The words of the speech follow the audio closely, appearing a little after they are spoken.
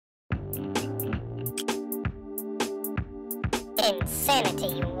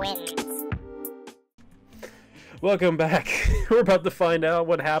Insanity wins. Welcome back. We're about to find out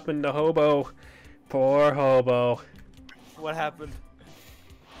what happened to Hobo. Poor Hobo. What happened?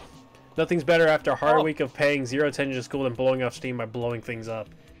 Nothing's better after a hard week of paying zero attention to school than blowing off steam by blowing things up.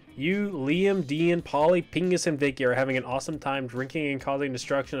 You, Liam, Dean, Polly, Pingus, and Vicky are having an awesome time drinking and causing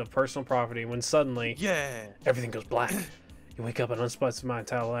destruction of personal property when suddenly, everything goes black. You wake up an unspecified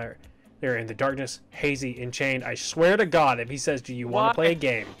tower. They're in the darkness, hazy, and chained. I swear to God, if he says, do you want to play a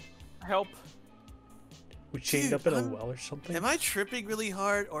game? Help. We chained up in a well or something? Am I tripping really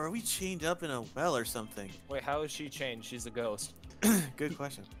hard, or are we chained up in a well or something? Wait, how is she chained? She's a ghost. Good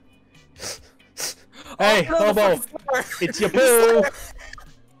question. Hey, oh, no, Hobo! It's your boo!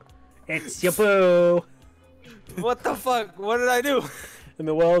 It's your boo! What the fuck? What did I do? And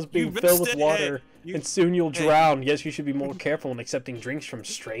the well is being filled with it. water, Hey, and soon you'll drown. Yes, you should be more careful in accepting drinks from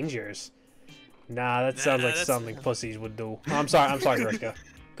strangers. Nah, that sounds like something pussies would do. I'm sorry, Vriska.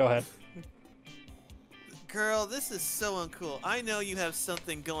 Go ahead. Girl, this is so uncool. I know you have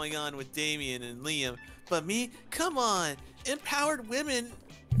something going on with Damien and Liam, but me? Come on! Empowered women!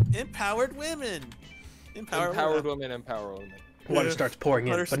 Empowered women! Empowered women. Water starts pouring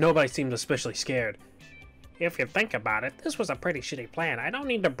in, but nobody seems especially scared. If you think about it, this was a pretty shitty plan. I don't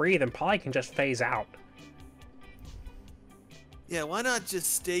need to breathe and Polly can just phase out. Yeah, why not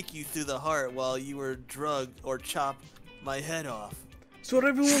just stake you through the heart while you were drugged or chop my head off? So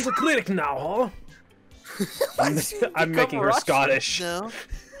everyone's a critic now, huh? I'm making her Scottish.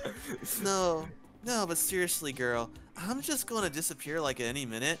 No, but seriously, girl, I'm just gonna disappear like at any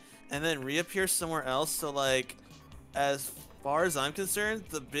minute and then reappear somewhere else. So like, as far as I'm concerned,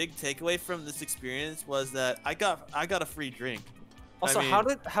 the big takeaway from this experience was that I got a free drink. Also, I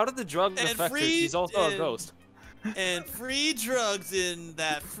mean, how did the drugs affect her? She's also a ghost. And free drugs in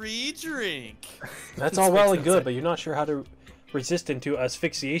that free drink. That's all well and good, but you're not sure how to resistant to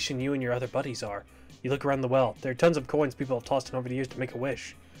asphyxiation you and your other buddies are. You look around the well. There are tons of coins people have tossed in over the years to make a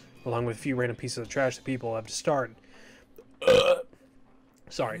wish, along with a few random pieces of trash that people have to start.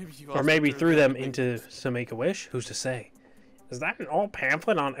 Sorry. Or maybe threw them into to make a wish? Who's to say? Is that an old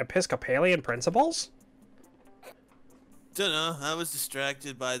pamphlet on Episcopalian principles? Dunno, I was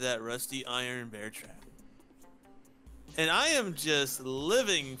distracted by that rusty iron bear trap. And I am just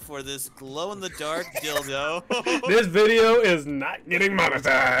living for this glow-in-the-dark dildo. This video is not getting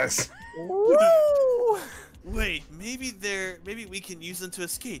monetized. Woo! Wait, maybe we can use them to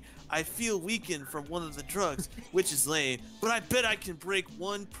escape. I feel weakened from one of the drugs, which is lame, but I bet I can break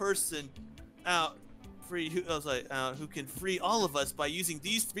one person out who can free all of us by using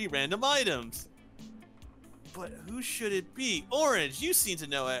these 3 random items. But who should it be? Orange, you seem to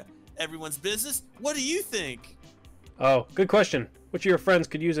know everyone's business. What do you think? Oh, good question. Which of your friends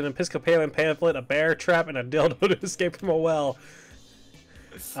could use an Episcopalian pamphlet, a bear trap, and a dildo to escape from a well?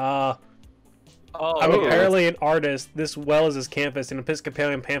 I'm apparently an artist. This well is his canvas. An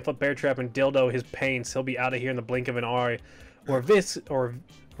Episcopalian pamphlet, bear trap, and dildo his paints. He'll be out of here in the blink of an eye. Or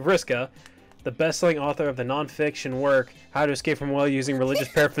Vriska, the best-selling author of the non-fiction work How to Escape from a Well Using Religious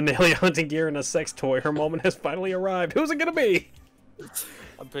Paraphernalia, Hunting Gear, and a Sex Toy. Her moment has finally arrived. Who's it gonna be?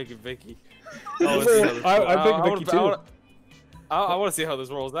 I'm picking Vicky. I picked Vicky too. I want to see how this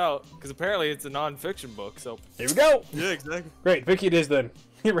rolls out, because apparently it's a non-fiction book, so... Here we go! Yeah, exactly. Great, Vicky it is then.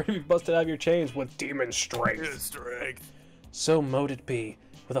 Get ready to be busted out of your chains with demon strength. So mote it be.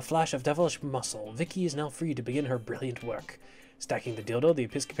 With a flash of devilish muscle, Vicky is now free to begin her brilliant work. Stacking the dildo, the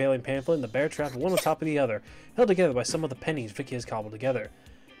Episcopalian pamphlet, and the bear trap one on top of the other, held together by some of the pennies Vicky has cobbled together.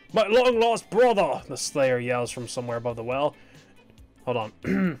 My long-lost brother! The slayer yells from somewhere above the well. Hold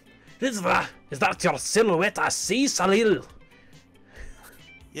on. Is that your silhouette I see, Salil?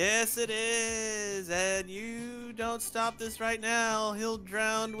 Yes, it is. And you don't stop this right now. He'll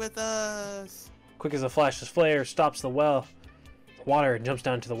drown with us. Quick as a flash, this flare stops the well. Water and jumps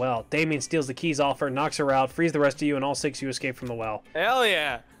down to the well. Damien steals the keys off her, knocks her out, frees the rest of you, and all 6 of you escape from the well. Hell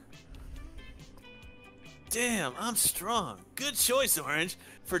yeah! Damn, I'm strong. Good choice, Orange,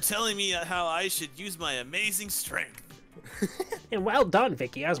 for telling me how I should use my amazing strength. And well done,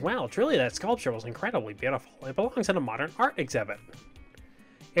 Vicky, as well. Truly, that sculpture was incredibly beautiful. It belongs in a modern art exhibit.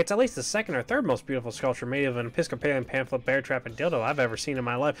 It's at least the 2nd or 3rd most beautiful sculpture made of an Episcopalian pamphlet, bear trap, and dildo I've ever seen in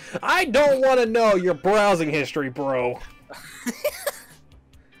my life. I don't want to know your browsing history, bro.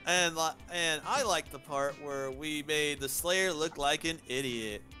 And I like the part where we made the Slayer look like an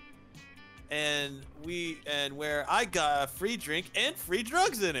idiot. And where I got a free drink and free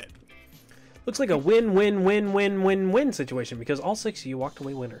drugs in it. Looks like a win-win-win-win-win-win situation because all 6 of you walked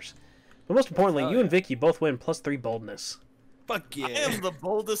away winners. But most importantly, you and Vicky both win +3 boldness. Fuck yeah. I am the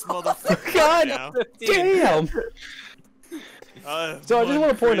boldest motherfucker. God now. damn! So I just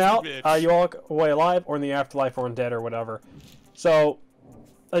want to point out, bitch. you walk away alive, or in the afterlife, or undead, or whatever. So,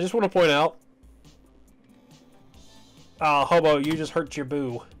 I just want to point out, Hobo, you just hurt your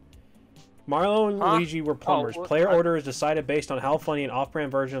boo. Marlo and Luigi were plumbers. Player order is decided based on how funny an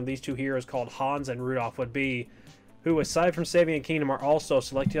off-brand version of these two heroes called Hans and Rudolph would be, who, aside from saving a kingdom, are also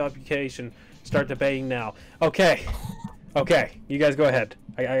selected occupation. Start debating now. Okay. Okay, you guys go ahead.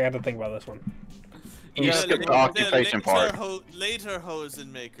 I have to think about this one. You skipped the occupation part. Later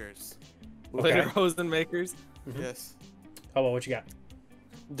hosen makers. Later hosen makers? Yes. Hobo, what you got?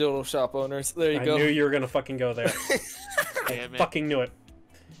 Dildo shop owners. There you go. I knew you were gonna fucking go there. I fucking knew it.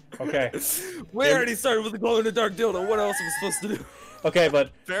 Okay. We already started with the glow-in-the-dark dildo. What else am I supposed to do? Okay,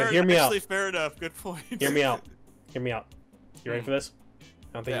 but hear me out. Fair enough. Good point. Hear me out. Hear me out. You ready for this? I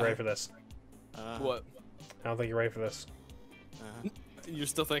don't think you're ready for this. What? I don't think you're ready for this. You're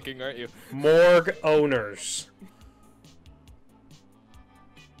still thinking, aren't you? Morgue owners.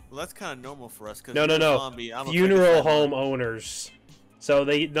 Well, that's kind of normal for us. Cause No. Zombie, Funeral home owners. So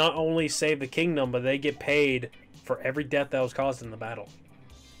they not only save the kingdom, but they get paid for every death that was caused in the battle.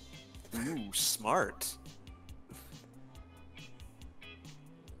 Ooh, smart.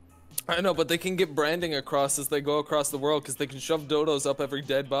 I know, but they can get branding across as they go across the world because they can shove dodos up every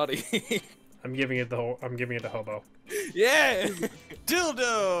dead body. I'm giving it to Hobo. Yeah!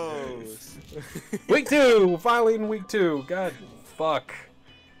 Dildos! Week 2! Finally in week 2. God, fuck.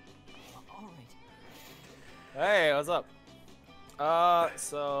 Hey, what's up?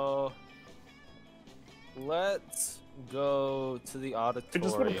 So... Let's go to the auditorium. I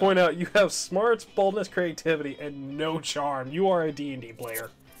just want to point out, you have smarts, boldness, creativity, and no charm. You are a D&D player.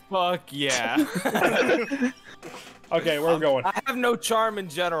 Fuck yeah. Okay, where are we going? I have no charm in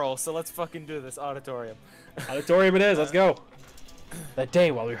general, so let's fucking do this. Auditorium. Auditorium it is, let's go. That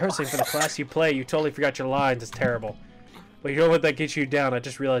day, while rehearsing for the class you play, you totally forgot your lines. It's terrible. But you know what that gets you down? I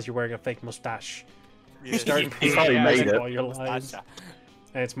just realized you're wearing a fake mustache. Yeah, You're starting to He probably made it. all your lines.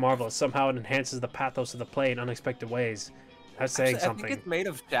 And it's marvelous. Somehow it enhances the pathos of the play in unexpected ways. That's saying something. I think it's made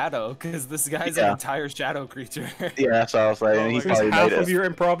of shadow, because this guy's an entire shadow creature. Yeah, that's what I was saying. He probably half made of it. your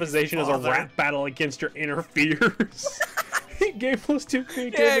improvisation is a rap battle against your inner fears. Game +2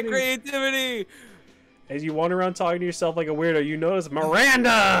 creativity. Yeah, creativity! As you wander around talking to yourself like a weirdo, you notice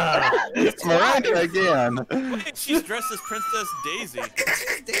Miranda! It's Miranda again. Wait, she's dressed as Princess Daisy.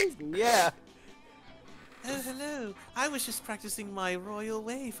 Daisy, yeah. Oh, hello. I was just practicing my royal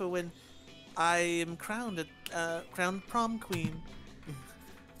way for when I am crowned prom queen.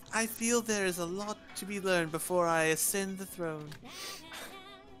 I feel there is a lot to be learned before I ascend the throne.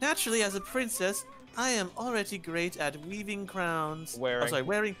 Naturally, as a princess, I am already great at weaving crowns.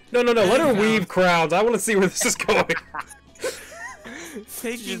 Wearing. No, let her weave crowns. I want to see where this is going.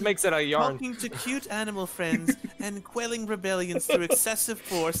 She just makes it a yarn. Talking to cute animal friends and quelling rebellions through excessive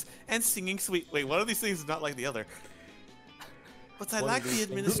force and singing sweet. Wait, one of these things is not like the other. But I like the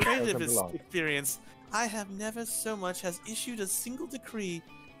administrative experience. I have never so much as issued a single decree.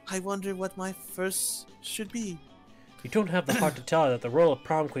 I wonder what my first should be. You don't have the heart to tell her that the role of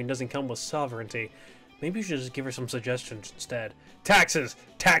prom queen doesn't come with sovereignty. Maybe you should just give her some suggestions instead. Taxes!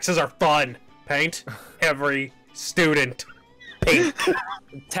 Taxes are fun! Paint every student pink.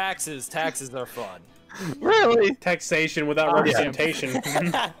 Taxes are fun. Really? Taxation without representation.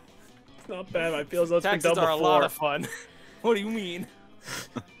 It's not bad. I feel as though it's been Taxes done are before. a lot of fun. What do you mean?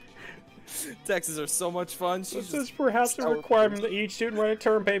 Taxes are so much fun. This is perhaps a requirement that each student write a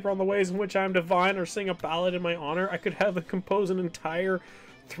term paper on the ways in which I am divine or sing a ballad in my honor. I could have them compose an entire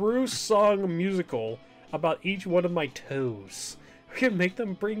through-song musical about each one of my toes. I could make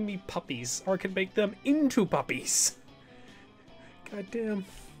them bring me puppies, or I could make them into puppies. God damn.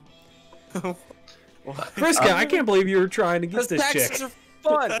 Vriska, I can't believe you were trying to get this chick. Taxes are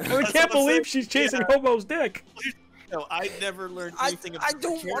fun. I can't believe she's chasing Hobo's dick. No, I never learned anything about I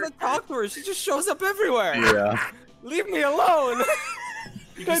don't want to talk to her. She just shows up everywhere. Yeah. Leave me alone.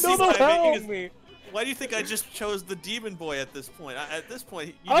 I don't know how. Why do you think I just chose the demon boy at this point? At this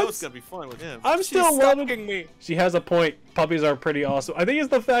point, you know it's gonna be fun with him. I'm still loving me. She has a point. Puppies are pretty awesome. I think it's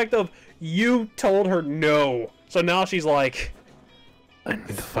the fact of you told her no, so now she's like, I need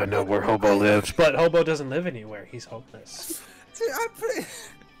to find out where Hobo lives. But Hobo doesn't live anywhere. He's homeless.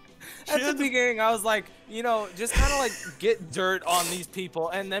 At the beginning, I was like, you know, just kind of like get dirt on these people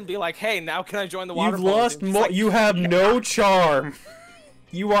and then be like, hey, now can I join the water? You've lost more. Like, you have no charm.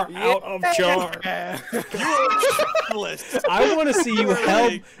 You are out of charm. I want to see you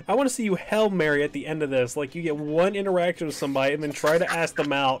I want to see you Hail Mary at the end of this. Like you get one interaction with somebody and then try to ask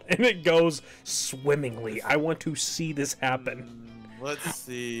them out, and it goes swimmingly. I want to see this happen. Let's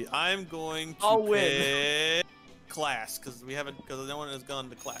see. I'm going to I'll win. class because no one has gone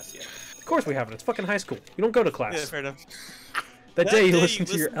to class yet. Of course we haven't. It's fucking high school. You don't go to class. Yeah, fair enough. That day you listen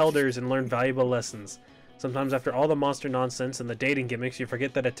to your elders and learn valuable lessons. Sometimes after all the monster nonsense and the dating gimmicks, you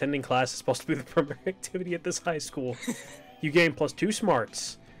forget that attending class is supposed to be the primary activity at this high school. You gain +2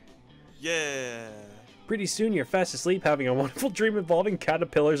 smarts. Yeah. Pretty soon you're fast asleep having a wonderful dream involving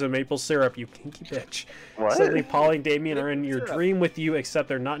caterpillars and maple syrup, you kinky bitch. What? Suddenly Polly and Damien are in your dream with you, except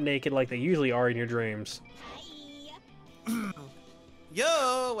they're not naked like they usually are in your dreams.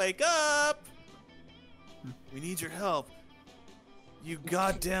 Yo, wake up! We need your help. You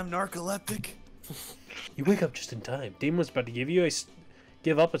goddamn narcoleptic. You wake up just in time. Damon's about to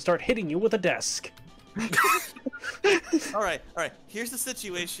give up and start hitting you with a desk. All right. Here's the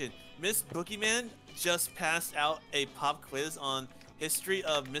situation. Miss Boogeyman just passed out a pop quiz on history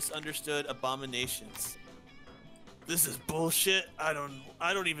of misunderstood abominations. This is bullshit. I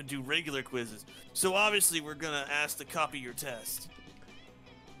don't even do regular quizzes. So obviously we're gonna ask to copy your test.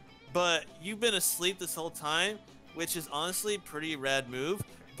 But you've been asleep this whole time, which is honestly a pretty rad move,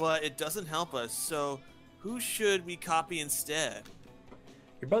 but it doesn't help us. So who should we copy instead?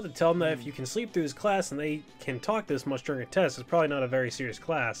 You're about to tell them that if you can sleep through this class and they can talk this much during a test, it's probably not a very serious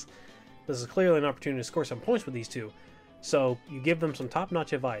class. This is clearly an opportunity to score some points with these two. So you give them some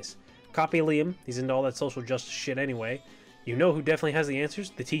top-notch advice. Copy Liam. He's into all that social justice shit anyway. You know who definitely has the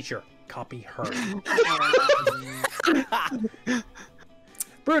answers? The teacher. Copy her.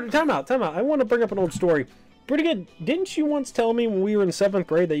 Bro, time out. I want to bring up an old story. Pretty good. Didn't you once tell me when we were in 7th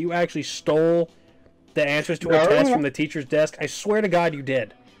grade that you actually stole the answers to a test from the teacher's desk? I swear to God you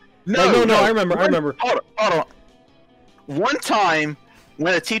did. No, I remember. Hold on. One time,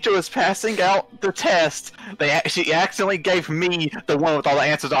 when a teacher was passing out the test, she accidentally gave me the one with all the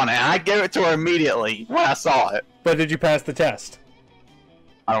answers on it, and I gave it to her immediately when I saw it. But did you pass the test?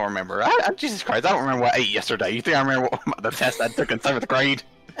 I don't remember. Jesus Christ, I don't remember what I ate yesterday. You think I remember the test I took in 7th grade?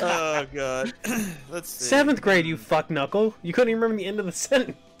 Oh, God. Let's see. 7th grade, you fuck knuckle. You couldn't even remember the end of the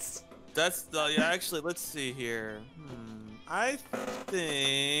sentence. That's yeah. Actually, let's see here. I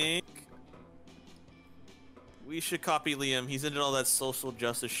think we should copy Liam. He's into all that social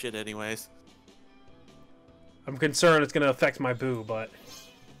justice shit, anyways. I'm concerned it's gonna affect my boo, but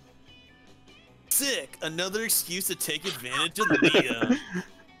sick. Another excuse to take advantage of Liam.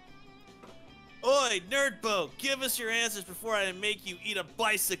 Oi, Nerdbo, give us your answers before I make you eat a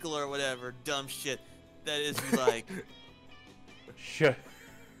bicycle or whatever dumb shit that is you like. Should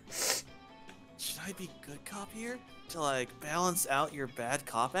I be good cop here to like balance out your bad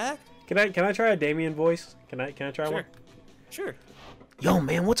cop act? Can I try a Damien voice? Can I try one? Sure. Yo,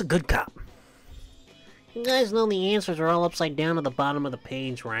 man, what's a good cop? You guys know the answers are all upside down at the bottom of the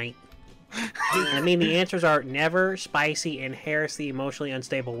page, right? I mean, the answers are never, spicy, and Harris the emotionally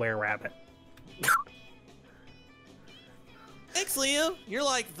unstable were-rabbit. Thanks, Liam. You're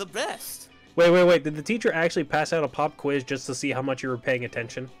like the best. Wait. Did the teacher actually pass out a pop quiz just to see how much you were paying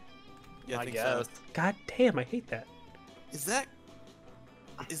attention? Yeah, I guess. so. God damn, I hate that. Was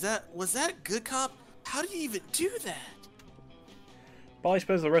that good cop? How do you even do that? Polly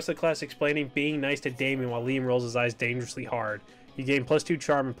spends the rest of the class explaining being nice to Damien while Liam rolls his eyes dangerously hard. You gain +2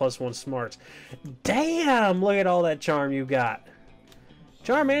 charm and +1 smarts. Damn, look at all that charm you got.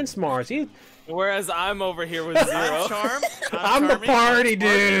 Charm and smarts. Whereas I'm over here with 0. I'm the party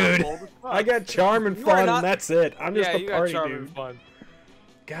dude. I got charm and fun, and that's it. I'm just the party dude. Fun.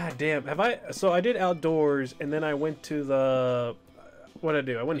 God damn. So I did outdoors, and then I went to the... What did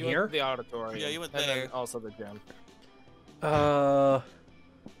I do? I went You here? went to the auditorium. Yeah, you went and there. then also the gym.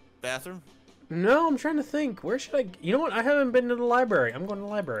 Bathroom? No, I'm trying to think. Where should I... You know what? I haven't been to the library. I'm going to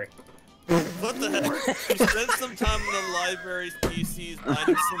the library. What the heck? You spent some time in the library's PCs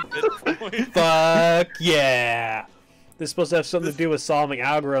mining some Bitcoin. Fuck yeah. This is supposed to have something to do with solving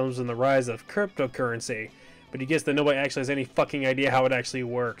algorithms and the rise of cryptocurrency. But he gets that nobody actually has any fucking idea how it actually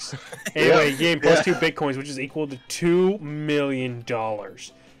works. Anyway, you gain +2 bitcoins, which is equal to $2 million.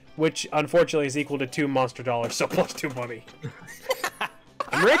 Which, unfortunately, is equal to 2 monster dollars, so +2 money.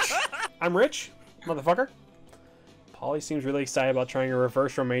 I'm rich, motherfucker. Polly seems really excited about trying a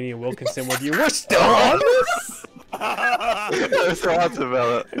reverse Romanian Wilkinson with you. We're still on this? So lots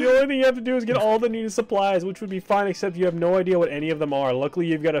about it. The only thing you have to do is get all the needed supplies, which would be fine, except you have no idea what any of them are. Luckily,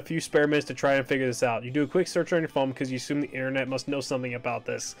 you've got a few spare minutes to try and figure this out. You do a quick search on your phone because you assume the internet must know something about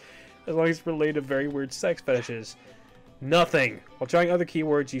this, as long as it's related to very weird sex fetishes. Nothing. While trying other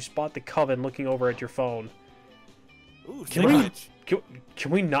keywords, you spot the coven looking over at your phone. Ooh, Can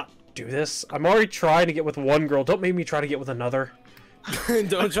we not do this? I'm already trying to get with one girl. Don't make me try to get with another.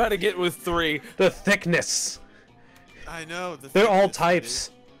 Don't try to get with 3. The thickness. I know. They're all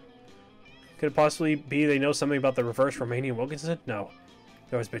types. Could it possibly be they know something about the reverse Romanian Wilkinson? No.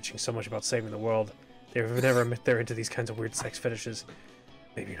 They're always bitching so much about saving the world. They've never admit they're into these kinds of weird sex fetishes.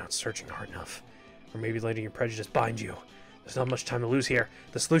 Maybe you're not searching hard enough. Or maybe letting your prejudice bind you. There's not much time to lose here.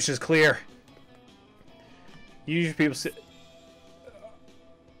 The solution is clear. Usually people say...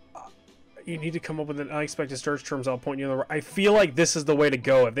 You need to come up with an unexpected search terms. I'll point you in the... I feel like this is the way to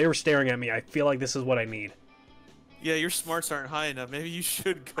go. If they were staring at me, I feel like this is what I need. Yeah, your smarts aren't high enough. Maybe you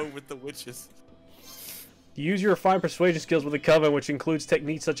should go with the witches. Use your refined persuasion skills with the coven, which includes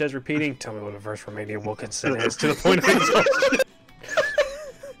techniques such as repeating, tell me what a verse Romanian Wilkinson is, to the point of exhaustion.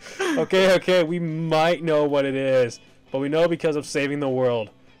 Okay, we might know what it is, but we know because of saving the world.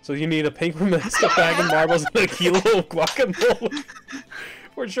 So you need a penguin mask, a bag of marbles, and a kilo of guacamole.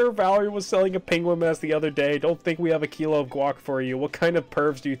 We're sure Valerie was selling a penguin mask the other day. Don't think we have a kilo of guac for you. What kind of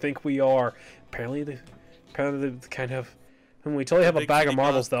pervs do you think we are? Apparently the kind of... we totally have a bag of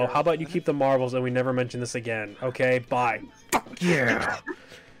marbles, though. How about you keep the marbles and we never mention this again? Okay, bye. Fuck yeah!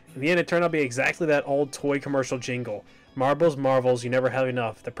 In the end, it turned out to be exactly that old toy commercial jingle. Marbles, marvels, you never have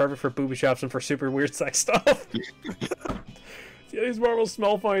enough. They're perfect for booby shops and for super weird sex stuff. Yeah, these marbles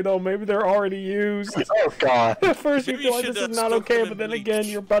smell funny, though. Maybe they're already used. Oh, God. At first, you Maybe feel you like this should, is not soak okay, them but in then bleach. again,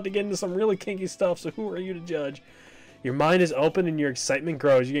 you're about to get into some really kinky stuff, so who are you to judge? Your mind is open and your excitement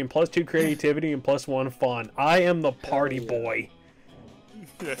grows. You gain +2 creativity and +1 fun. I am the party boy.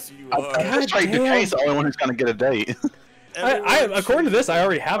 Yes, you I'm are. God straight to damn. Kane's the only one who's gonna get a date. According to this, I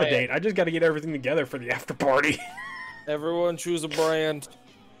already have a date. I just got to get everything together for the after party. Everyone choose a brand.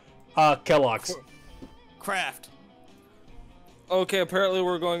 Kellogg's. Kraft. Okay, apparently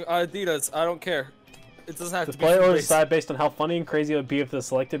we're going Adidas. I don't care. It doesn't have The to be. player will race. decide based on how funny and crazy it would be if the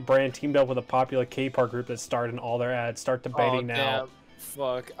selected brand teamed up with a popular K-pop group that starred in all their ads. Start debating Oh, now. damn.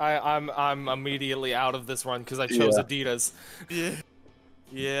 Fuck. I'm immediately out of this run because I chose Yeah. Adidas. Yeah.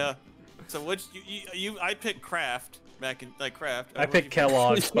 Yeah. So what I picked Kraft back in Kraft. I picked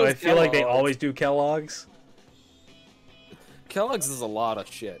Kellogg's, but I feel like they always do Kellogg's. Kellogg's is a lot of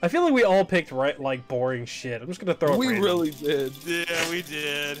shit. I feel like we all picked boring shit. I'm just gonna throw it. We random. really did. Yeah, we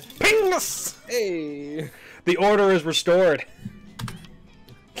did. Pingus! Hey. The order is restored.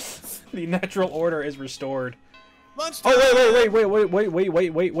 The natural order is restored. Lunchtime. Oh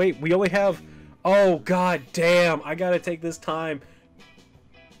wait! We only have. Oh god damn! I gotta take this time.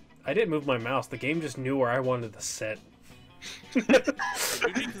 I didn't move my mouse. The game just knew where I wanted to sit. You'd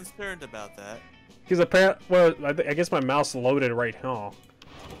be concerned about that. Because apparently, well, I guess my mouse loaded right now.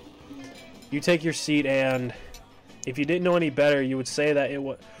 You take your seat, and if you didn't know any better, you would say that it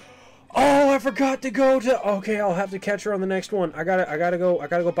was. Oh, I forgot to go to. Okay, I'll have to catch her on the next one. I gotta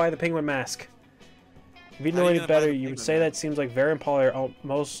go buy the penguin mask. If you didn't know How are any you gonna buy better, the you would penguin say mask? that seems like very impolite. Are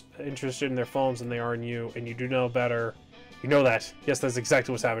most interested in their phones than they are in you, and you do know better. You know that. Yes, that's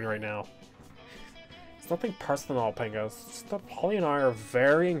exactly what's happening right now. It's nothing personal, Pingos. It's just that Polly and I are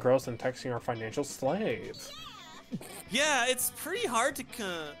very engrossed in texting our financial slaves. Yeah, it's pretty hard to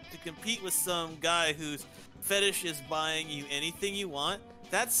compete with some guy whose fetish is buying you anything you want.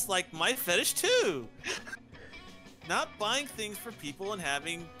 That's like my fetish too. Not buying things for people and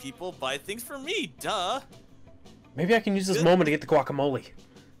having people buy things for me. Duh. Maybe I can use this Good. moment to get the guacamole.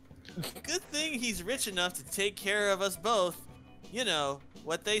 Good thing he's rich enough to take care of us both. You know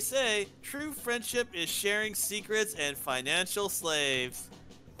what they say, true friendship is sharing secrets and financial slaves.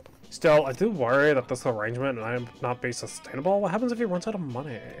 Still, I do worry that this arrangement might not be sustainable. What happens if he runs out of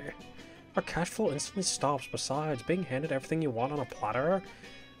money? Our cash flow instantly stops. Besides, being handed everything you want on a platter,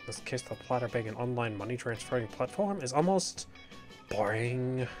 in this case the platter being an online money transferring platform, is almost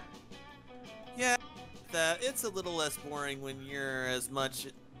boring. Yeah, that it's a little less boring when you're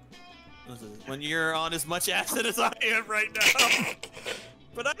when you're on as much acid as I am right now.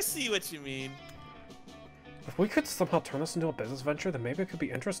 But I see what you mean. If we could somehow turn this into a business venture, then maybe it could be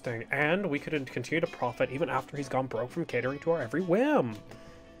interesting, and we could continue to profit even after he's gone broke from catering to our every whim.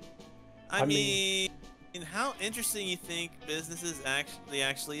 I mean, how interesting you think businesses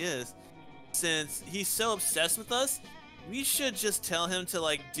actually is? Since he's so obsessed with us, we should just tell him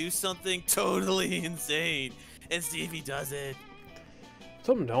to do something totally insane and see if he does it.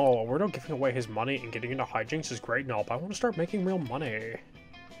 So no, we're not giving away his money and getting into hijinks is great and all, but I want to start making real money.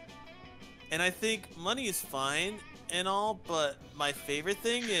 And I think money is fine and all, but my favorite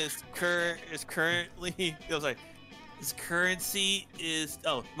thing is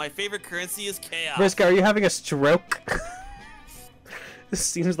my favorite currency is chaos. Vriska, are you having a stroke? This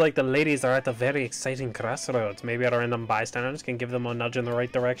seems like the ladies are at a very exciting crossroads. Maybe our random bystanders can give them a nudge in the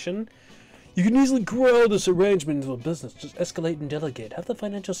right direction. You can easily grow this arrangement into a business. Just escalate and delegate. Have the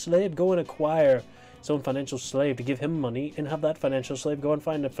financial slave go and acquire some financial slave to give him money and have that financial slave go and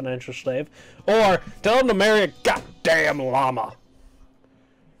find a financial slave. Or tell him to marry a goddamn llama.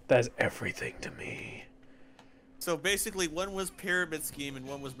 That is everything to me. So basically, one was pyramid scheme and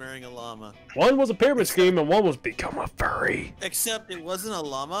one was marrying a llama. One was a pyramid scheme and one was become a furry. Except it wasn't a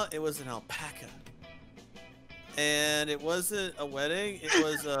llama, it was an alpaca. And it wasn't a wedding, it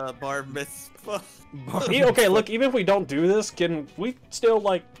was a bar mitzvah. Okay, look, even if we don't do this, can we still,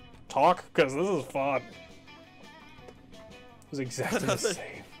 like, talk? Because this is fun. It was exactly the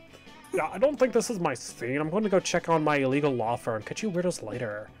same. Yeah, I don't think this is my scene. I'm going to go check on my illegal law firm. Catch you weirdos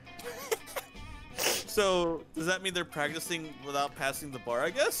later. So, does that mean they're practicing without passing the bar,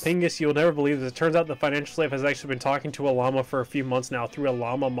 I guess? Pingus, you'll never believe this. It turns out the financial slave has actually been talking to a llama for a few months now through a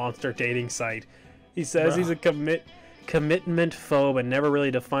llama monster dating site. He says he's a commitment phobe and never really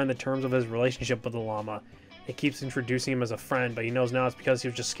defined the terms of his relationship with the llama. He keeps introducing him as a friend, but he knows now it's because he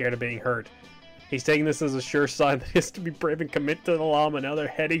was just scared of being hurt. He's taking this as a sure sign that he has to be brave and commit to the llama. Now they're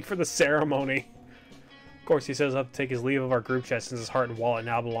heading for the ceremony. Of course, he says he'll have to take his leave of our group chat since his heart and wallet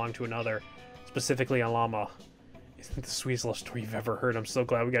now belong to another. Specifically a llama. Isn't it the sweetest love story you've ever heard? I'm so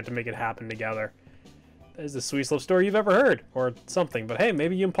glad we got to make it happen together. That is the sweetest love story you've ever heard. Or something. But hey,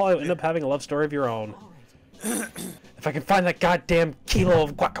 maybe you and Polly will end up having a love story of your own. If I can find that goddamn kilo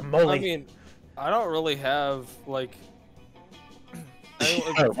of guacamole. I mean, I don't really have, like...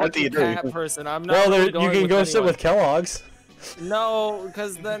 What do you do? Person. I'm not Well, really you can go anyone. sit with Kellogg's. No,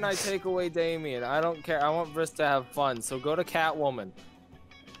 because then I take away Damien. I don't care. I want Vriska to have fun, so go to Catwoman.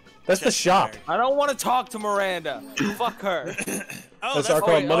 That's the shop. I don't want to talk to Miranda. Fuck her. That's our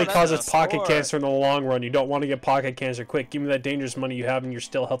called money that's causes a pocket store. cancer in the long run. You don't want to get pocket cancer quick. Give me that dangerous money you have in your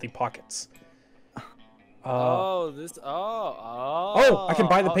still healthy pockets. Oh, I can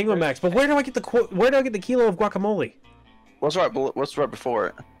buy the Penguin Max, but where do I get the kilo of guacamole? What's right before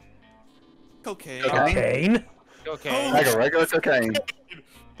it? Cocaine. Cocaine? Okay. Like a regular cocaine.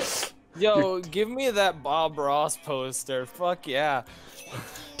 Yo, give me that Bob Ross poster. Fuck yeah.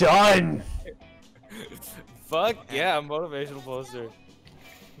 Done. Fuck yeah, motivational poster.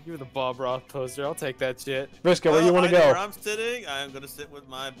 Give me the Bob Ross poster. I'll take that shit. Vriska, where do you want to Where go? I'm sitting, I'm gonna sit with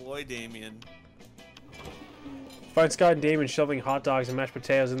my boy Damien. Find Scott and Damon shoving hot dogs and mashed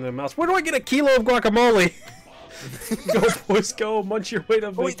potatoes in their mouths. Where do I get a kilo of guacamole? Go, boys, go. Munch your way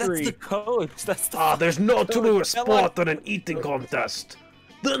to victory. Wait, that's the coach. That's the There's no truer sport than an eating contest.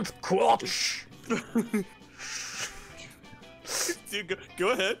 Then crotch. Dude,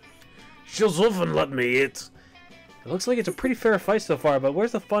 go ahead. She'll often let me eat. It looks like it's a pretty fair fight so far, but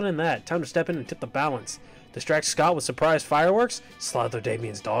where's the fun in that? Time to step in and tip the balance. Distract Scott with surprise fireworks, slather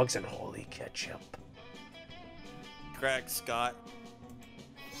Damien's dogs, and holy ketchup. Crack, Scott.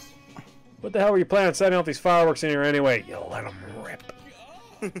 What the hell were you planning on setting off these fireworks in here anyway? You let them rip.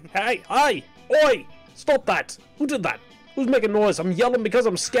 Hey, oi! Stop that! Who did that? Who's making noise? I'm yelling because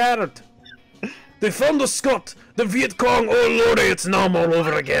I'm scared. They found us, Scott! The Viet Cong! Oh lordy, it's Nam all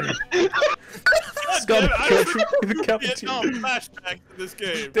over again! Scott, the cafeteria. Flashback to this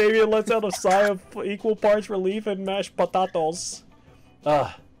game. Damien lets out a sigh of equal parts relief and mashed potatoes.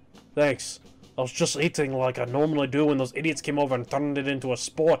 Thanks. I was just eating like I normally do when those idiots came over and turned it into a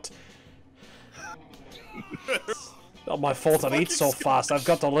sport. Not my fault I eat so fast. I've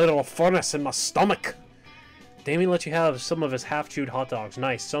got a little furnace in my stomach. Damien let you have some of his half-chewed hot dogs.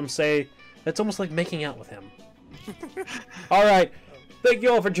 Nice. Some say it's almost like making out with him. Alright. Thank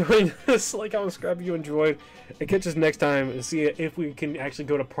you all for joining us. Like, comment, subscribe if you enjoyed. And catch us next time and see if we can actually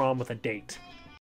go to prom with a date.